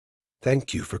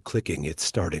Thank you for clicking It's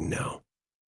Starting Now.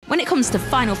 When it comes to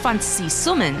Final Fantasy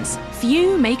summons,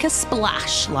 few make a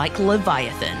splash like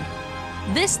Leviathan.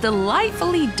 This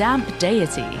delightfully damp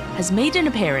deity has made an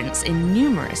appearance in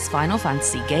numerous Final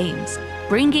Fantasy games,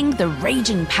 bringing the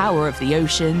raging power of the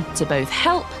ocean to both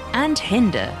help and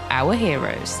hinder our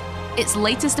heroes. Its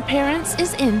latest appearance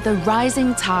is in The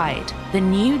Rising Tide, the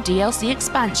new DLC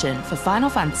expansion for Final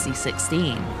Fantasy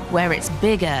XVI, where it's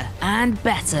bigger and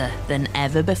better than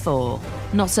ever before.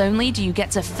 Not only do you get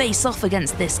to face off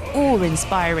against this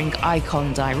awe-inspiring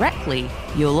icon directly,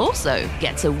 you'll also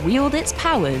get to wield its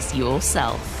powers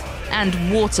yourself. And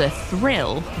what a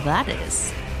thrill that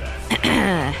is.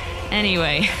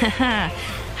 Anyway,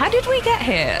 how did we get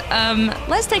here?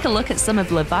 Let's take a look at some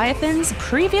of Leviathan's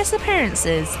previous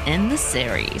appearances in the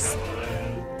series.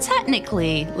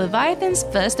 Technically, Leviathan's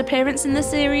first appearance in the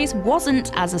series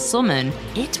wasn't as a summon,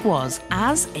 it was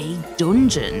as a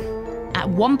dungeon. At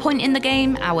one point in the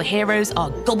game, our heroes are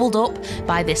gobbled up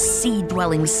by this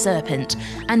sea-dwelling serpent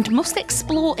and must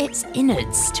explore its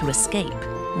innards to escape.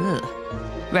 Ugh.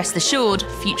 Rest assured,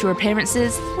 future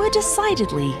appearances were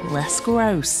decidedly less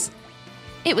gross.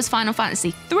 It was Final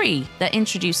Fantasy III that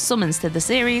introduced summons to the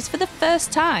series for the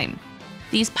first time.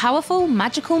 These powerful,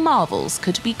 magical marvels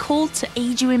could be called to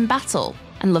aid you in battle,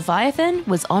 and Leviathan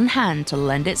was on hand to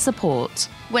lend its support.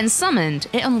 When summoned,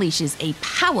 it unleashes a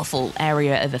powerful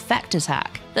area of effect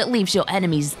attack that leaves your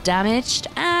enemies damaged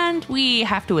and, we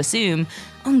have to assume,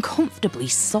 uncomfortably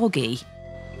soggy.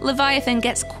 Leviathan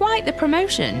gets quite the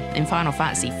promotion in Final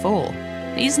Fantasy IV.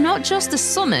 He's not just a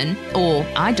summon, or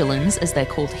eidolons as they're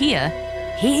called here,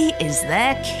 he is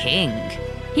their king.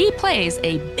 He plays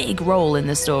a big role in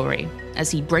the story, as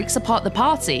he breaks apart the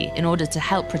party in order to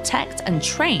help protect and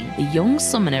train the young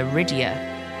summoner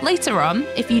Rydia. Later on,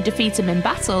 if you defeat him in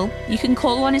battle, you can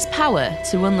call on his power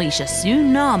to unleash a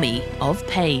tsunami of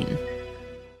pain.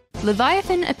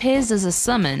 Leviathan appears as a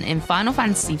summon in Final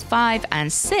Fantasy V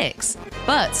and VI,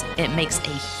 but it makes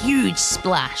a huge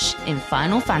splash in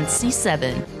Final Fantasy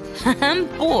VII. And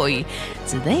boy,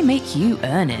 do they make you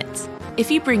earn it. If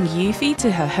you bring Yuffie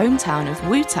to her hometown of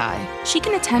Wutai, she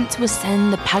can attempt to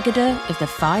ascend the Pagoda of the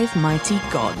Five Mighty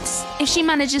Gods. If she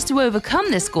manages to overcome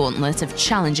this gauntlet of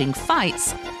challenging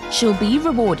fights, she'll be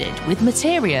rewarded with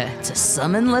materia to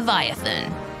summon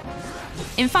Leviathan.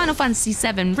 In Final Fantasy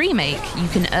VII Remake, you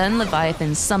can earn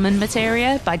Leviathan's summon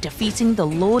materia by defeating the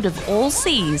Lord of All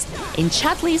Seas in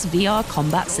Chadley's VR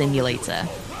combat simulator.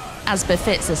 As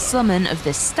befits a summon of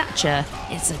this stature,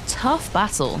 it's a tough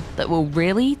battle that will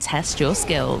really test your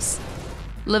skills.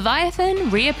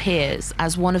 Leviathan reappears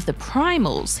as one of the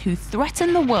primals who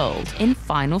threaten the world in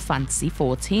Final Fantasy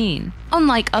XIV.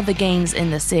 Unlike other games in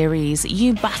the series,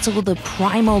 you battle the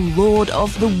primal lord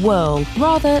of the world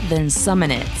rather than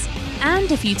summon it.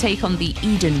 And if you take on the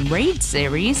Eden Raid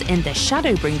series in the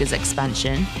Shadowbringers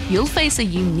expansion, you'll face a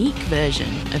unique version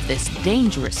of this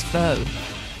dangerous foe.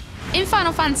 In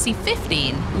Final Fantasy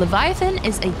XV, Leviathan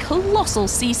is a colossal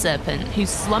sea serpent who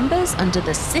slumbers under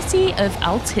the city of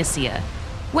Altissia.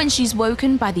 When she's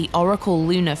woken by the Oracle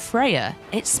Luna Freya,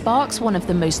 it sparks one of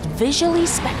the most visually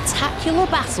spectacular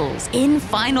battles in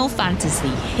Final Fantasy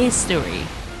history.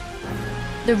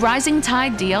 The Rising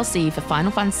Tide DLC for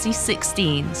Final Fantasy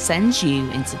XVI sends you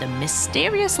into the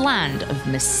mysterious land of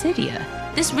Mysidia.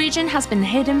 This region has been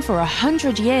hidden for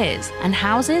 100 years and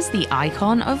houses the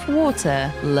icon of water,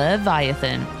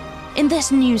 Leviathan. In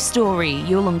this new story,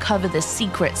 you'll uncover the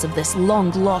secrets of this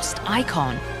long-lost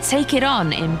icon, take it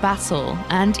on in battle,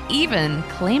 and even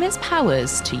claim its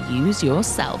powers to use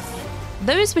yourself.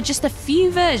 Those were just a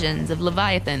few versions of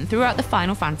Leviathan throughout the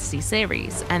Final Fantasy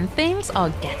series, and things are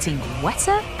getting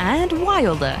wetter and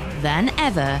wilder than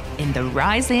ever in the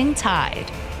Rising Tide.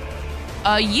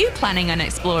 Are you planning on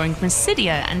exploring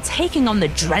Mysidia and taking on the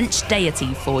drenched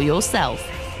deity for yourself?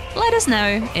 Let us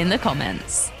know in the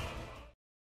comments.